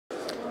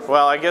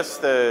Well, I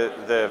guess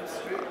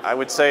I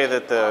would say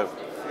that the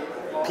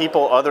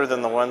people other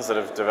than the ones that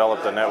have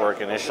developed the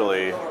network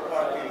initially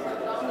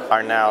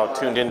are now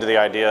tuned into the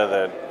idea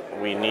that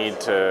we need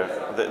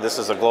to, this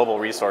is a global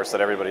resource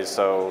that everybody's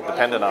so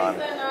dependent on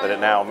that it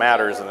now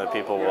matters and that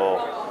people will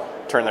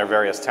turn their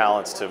various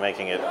talents to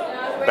making it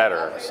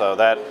better. So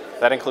that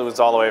includes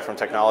all the way from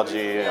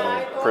technology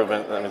and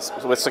improvement, I mean,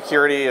 with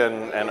security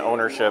and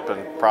ownership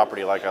and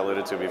property, like I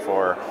alluded to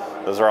before.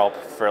 Those are all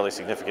fairly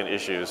significant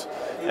issues.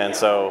 And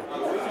so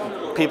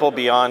people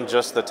beyond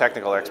just the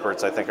technical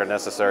experts, I think, are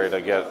necessary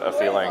to get a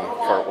feeling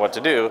for what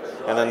to do.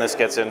 And then this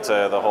gets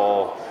into the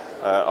whole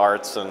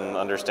arts and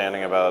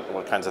understanding about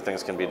what kinds of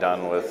things can be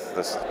done with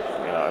this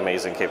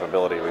amazing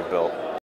capability we've built.